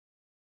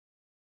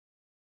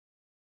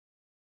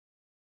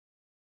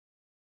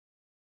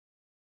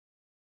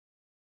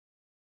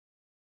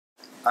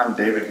I'm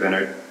David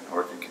Venard. I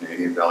work at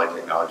Canadian Valley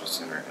Technology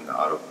Center in the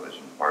Auto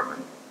Collision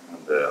Department.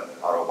 I'm the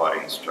auto body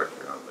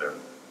instructor out there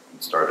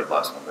and started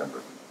last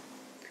November.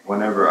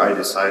 Whenever I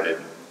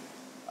decided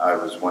I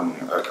was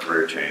wanting a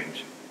career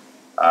change,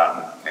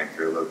 came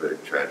through a little bit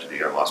of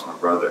tragedy. I lost my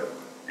brother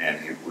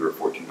and we were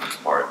 14 months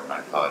apart, and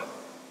I thought,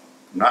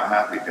 I'm not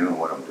happy doing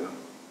what I'm doing.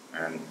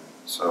 And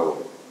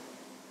so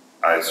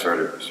I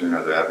started pursuing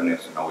other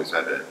avenues and always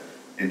had an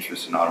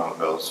interest in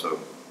automobiles, so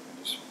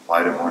I just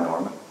applied at Moore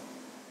Norman.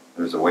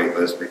 There was a wait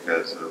list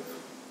because of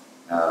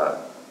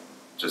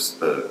just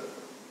the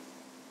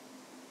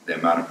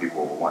amount of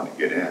people who wanted to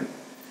get in.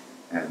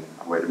 And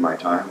I waited my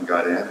time and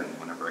got in, and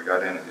whenever I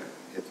got in, it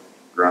hit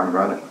the ground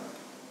running.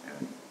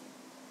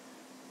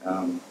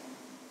 And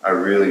I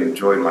really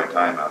enjoyed my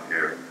time out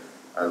here.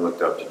 I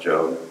looked up to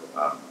Joe,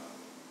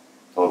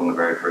 told him the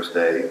very first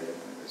day,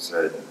 I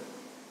said,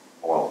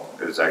 well,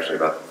 it was actually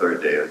about the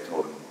third day, I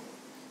told him,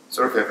 it's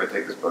okay if I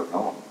take this book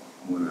home.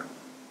 I'm going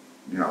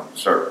to,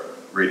 start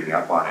reading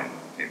up on it. And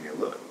he gave me a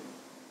look.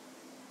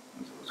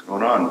 I said, what's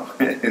going on?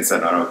 Is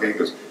that not okay? He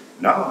goes,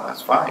 no,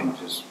 that's fine.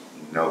 Just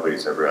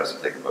nobody's ever asked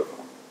to take a book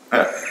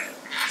home.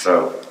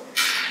 So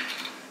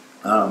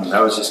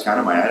that was just kind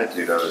of my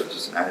attitude of it,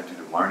 just an attitude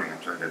of learning. I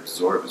tried to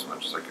absorb as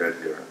much as I could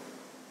here.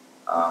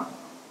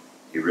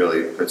 He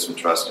really put some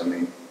trust in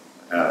me,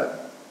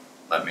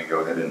 let me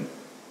go ahead and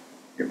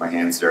get my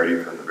hands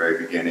dirty from the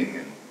very beginning,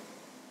 and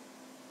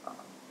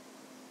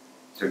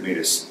took me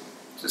to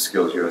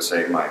Skills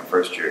USA my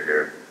first year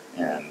here,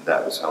 and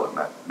that was held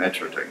at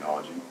Metro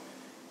Technology.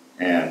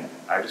 And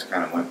I just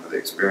kind of went for the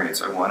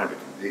experience. I wanted to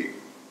compete,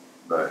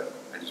 but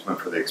I just went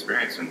for the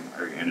experience, and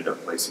I ended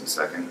up placing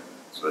second.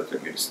 So that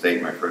took me to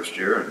state my first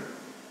year, and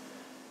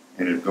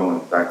ended up going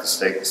back to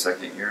state the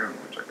second year, in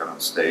which I got on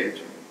stage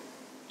and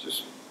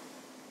just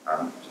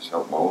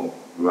helped mold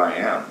who I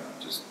am.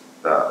 Just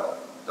the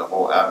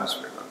whole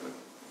atmosphere of it.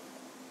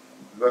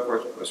 The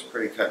book was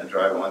pretty cut and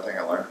dry, but one thing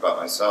I learned about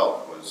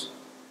myself was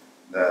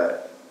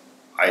that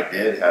I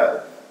did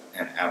have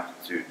an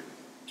aptitude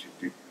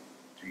to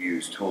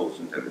use tools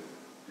and to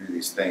do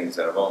these things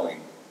that I've only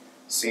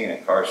seen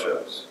at car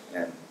shows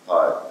and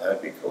thought,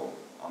 that'd be cool.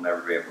 I'll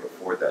never be able to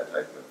afford that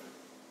type of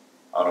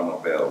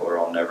automobile, or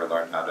I'll never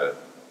learn how to,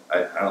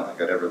 I don't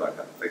think I'd ever learn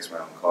how to fix my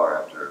own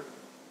car after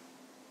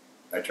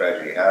a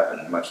tragedy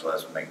happened, much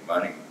less make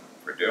money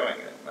for doing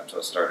it, much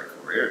less start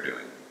a career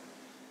doing it.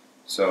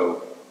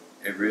 So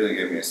it really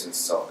gave me a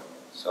sense of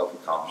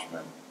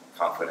self-accomplishment,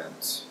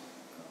 confidence,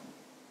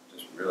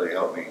 just really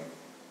helped me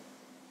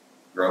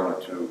grow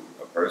into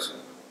a person.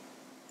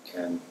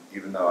 And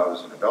even though I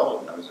was an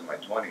adult and I was in my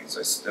 20s,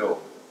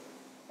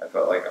 I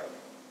felt like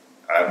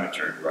I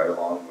matured right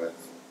along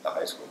with the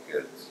high school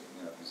kids,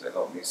 because they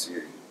helped me see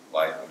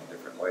life in a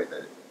different way,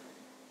 that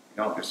you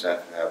don't just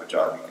have to have a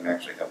job, you can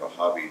actually have a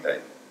hobby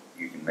that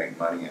you can make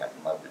money at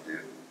and love to do.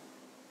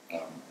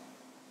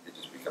 It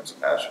just becomes a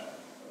passion.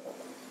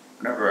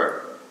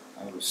 Whenever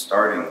I was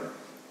starting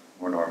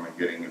Moore Norman,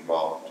 getting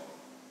involved,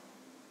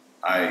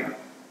 I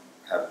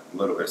had a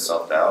little bit of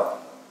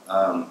self-doubt,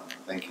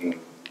 thinking,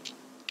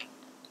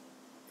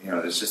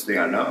 it's just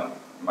the unknown.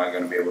 Am I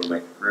going to be able to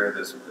make a career of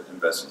this,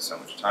 investing so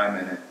much time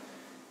in it?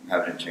 I'm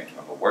having to change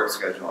my whole work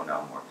schedule, and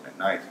now I'm working at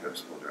night to go to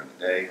school during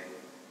the day.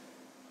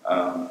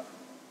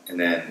 And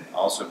then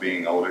also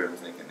being older and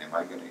thinking, am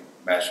I going to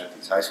mesh with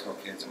these high school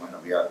kids? Am I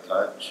going to be out of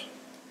touch?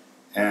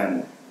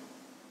 And,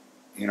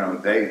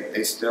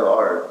 they still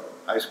are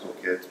high school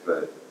kids,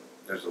 but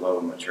there's a level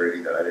of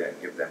maturity that I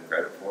didn't give them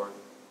credit for.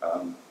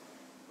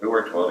 We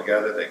worked well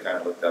together. They kind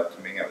of looked up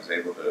to me. I was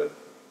able to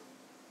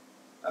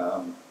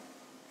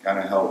kind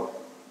of help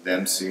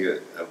them see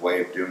a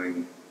way of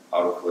doing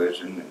auto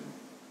collision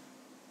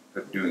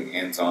and doing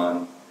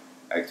hands-on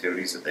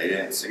activities that they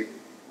didn't see,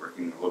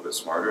 working a little bit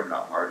smarter,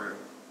 not harder.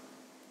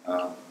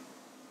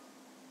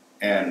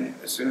 And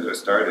as soon as I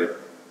started,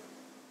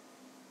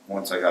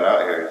 once I got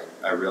out here,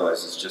 I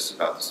realized it's just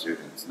about the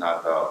students, not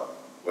about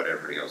what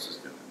everybody else is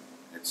doing.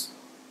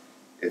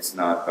 It's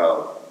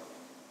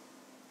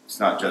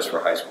not just for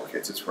high school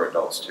kids, it's for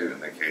adults too,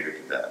 and they catered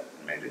to that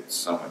and made it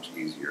so much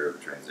easier of a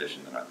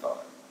transition than I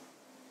thought.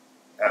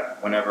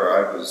 Whenever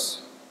I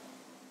was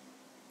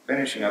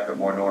finishing up at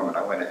Moore Norman,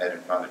 I went ahead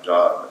and found a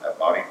job at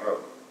Body Pro,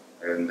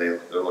 and they're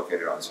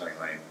located on Sunny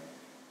Lane.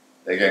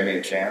 They gave me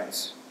a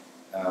chance,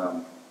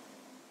 and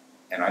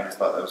I just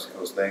thought that was the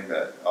coolest thing,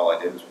 that all I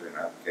did was put in an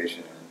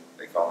application, and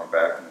they called me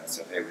back and they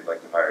said, hey, we'd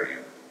like to hire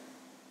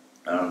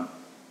you.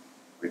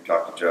 We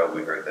talked to Joe,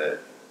 we heard that,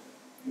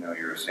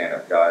 you're a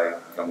stand-up guy,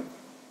 come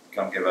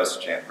give us a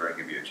chance, we're going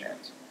to give you a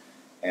chance.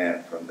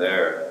 And from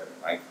there,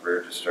 my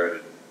career just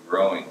started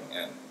growing,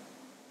 and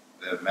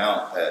the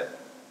amount that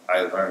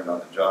I learned on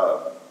the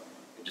job,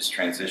 it just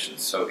transitioned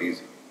so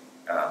easy.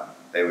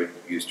 They would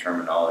use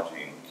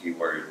terminology and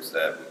keywords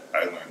that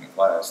I learned in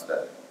class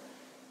that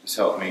just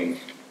helped me,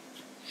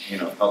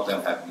 help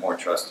them have more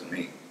trust in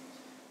me.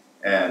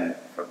 And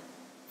from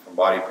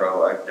Body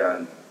Pro, I've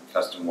done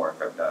custom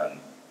work, I've done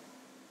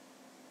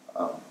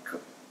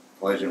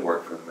collision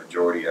work for the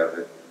majority of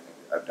it.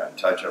 I've done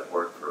touch-up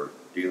work for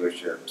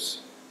dealerships.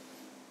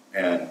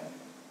 And,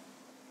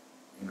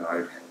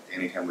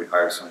 anytime we'd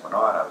hire someone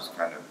on, I was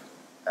kind of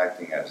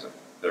acting as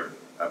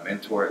a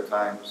mentor at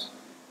times.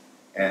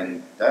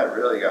 And that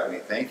really got me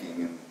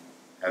thinking and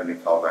had me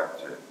call back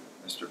to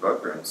Mr.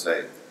 Booker and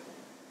say,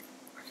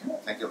 I'm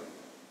kind of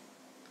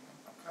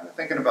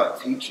thinking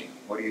about teaching.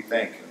 What do you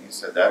think? And he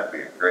said, that'd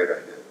be a great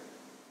idea.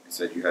 He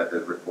said, you had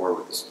the rapport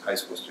with the high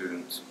school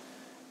students.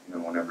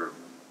 Whenever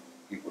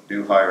people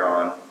do hire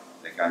on,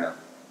 they kind of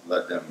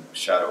let them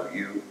shadow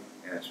you,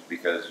 and it's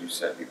because you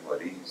set people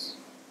at ease.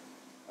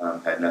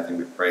 Had nothing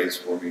but praise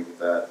for me with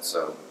that.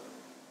 So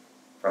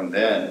from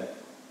then,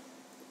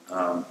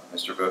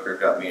 Mr. Booker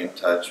got me in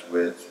touch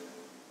with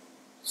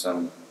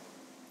some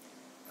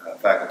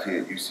faculty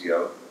at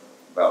UCO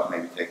about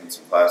maybe taking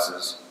some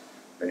classes,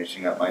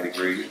 finishing up my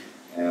degree,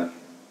 and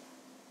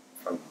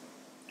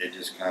it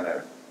just kind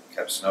of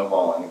kept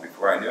snowballing. And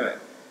before I knew it,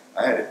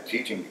 I had a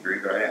teaching degree,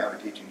 but I didn't have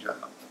a teaching job.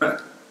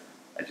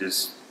 I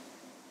just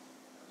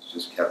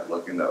kept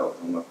looking to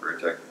open the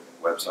CareerTech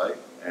website,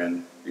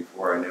 and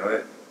before I knew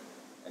it,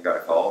 I got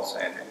a call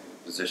saying, hey,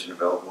 position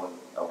available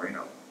in El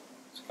Reno.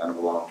 It's kind of a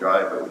long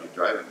drive, but would you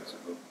drive it? I said,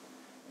 well,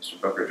 Mr.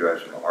 Booker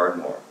drives from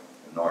Ardmore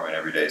to Norman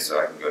every day,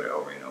 so I can go to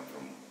El Reno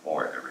from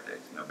Moore every day.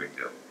 It's no big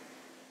deal.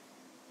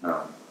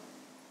 And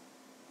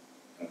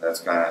that's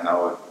kind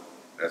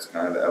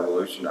of the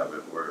evolution of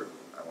it, where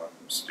I went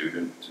from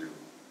student to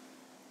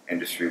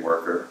industry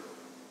worker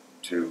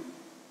to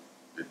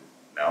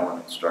now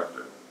an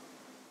instructor.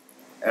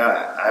 And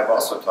I've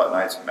also taught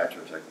nights at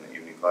MetroTech in the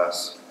evening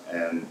class,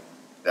 and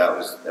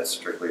that's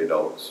strictly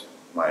adults.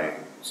 My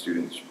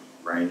students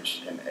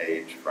ranged in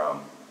age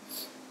from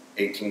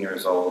 18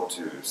 years old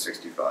to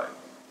 65.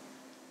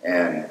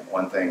 And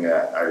one thing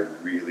that I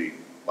really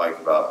like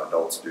about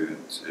adult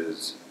students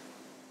is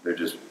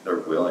their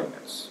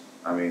willingness.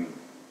 I mean,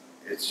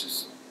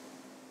 it's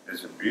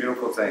a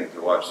beautiful thing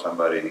to watch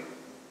somebody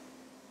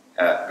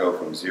go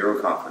from zero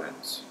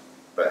confidence,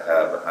 but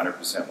have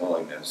 100%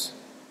 willingness,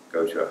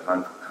 go to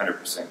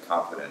 100%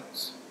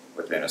 confidence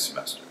within a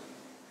semester.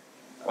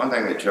 One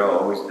thing that Joe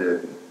always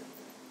did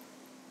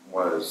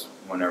was,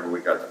 whenever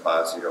we got to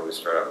class, he'd always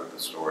start out with a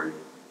story,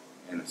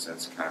 in a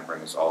sense, to kind of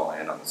bring us all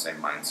in on the same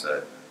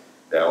mindset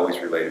that always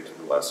related to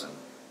the lesson.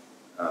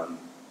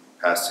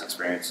 Past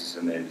experiences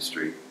in the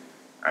industry.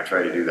 I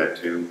try to do that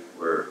too,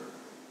 where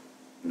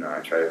I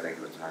try to think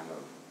of a time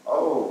of,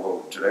 oh,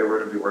 well, today we're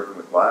going to be working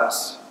with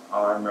glass.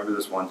 Oh, I remember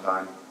this one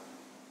time.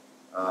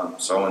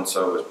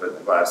 So-and-so was putting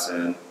the glass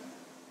in.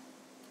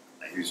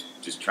 He was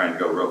just trying to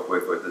go real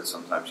quick with it.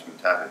 Sometimes you can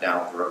tap it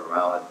down with a rubber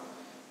mallet,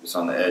 just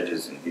on the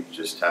edges, and he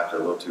just tapped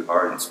it a little too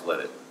hard and split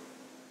it.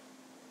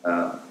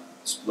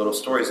 Little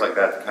stories like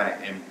that to kind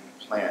of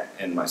implant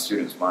in my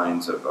students'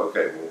 minds of,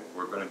 okay, well,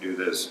 we're going to do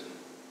this.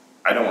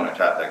 I don't want to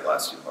tap that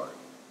glass too hard.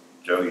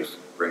 Joe used to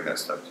bring that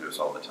stuff to us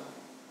all the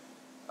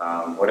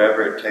time.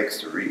 Whatever it takes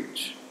to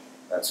reach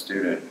that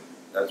student,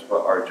 that's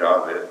what our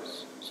job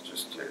is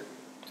just to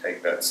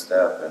take that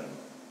step and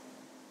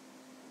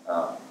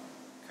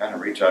kind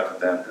of reach out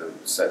to them to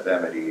set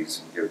them at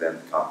ease and give them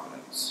the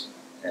confidence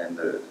and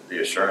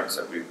the assurance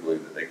that we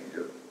believe that they can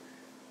do it.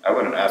 I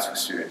wouldn't ask a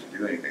student to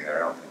do anything that I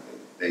don't think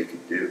that they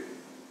could do.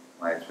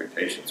 My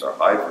expectations are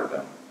high for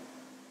them,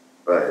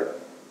 but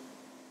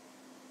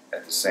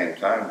at the same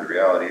time, the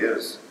reality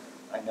is,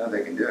 I know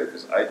they can do it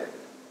because I did.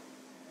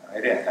 I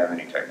didn't have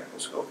any technical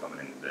skill coming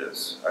into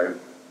this.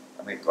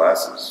 I made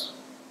glasses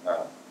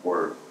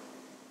for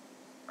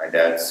my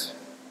dad's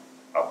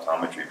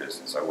optometry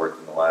business. I worked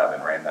in the lab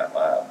and ran that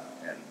lab,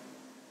 and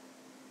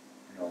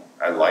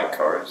I like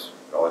cars,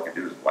 but all I could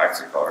do was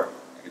wax a car.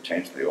 I could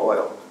change the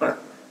oil. I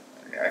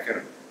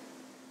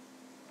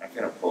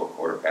couldn't pull a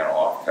quarter panel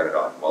off, cut it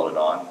off, weld it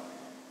on,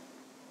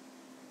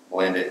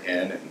 blend it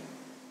in, and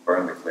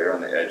burn the clear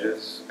on the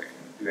edges. I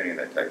couldn't do any of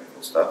that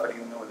technical stuff. I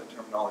didn't even know what the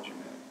terminology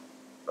meant.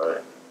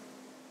 But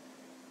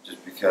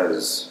just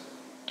because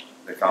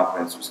the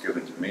confidence was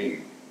given to me,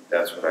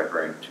 that's what I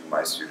bring to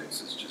my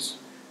students, is just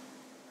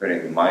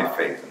putting my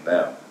faith in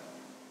them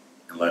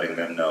and letting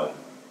them know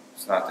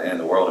it's not the end of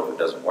the world if it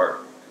doesn't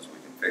work, because we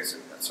can fix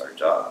it. That's our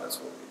job. That's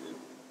what we do.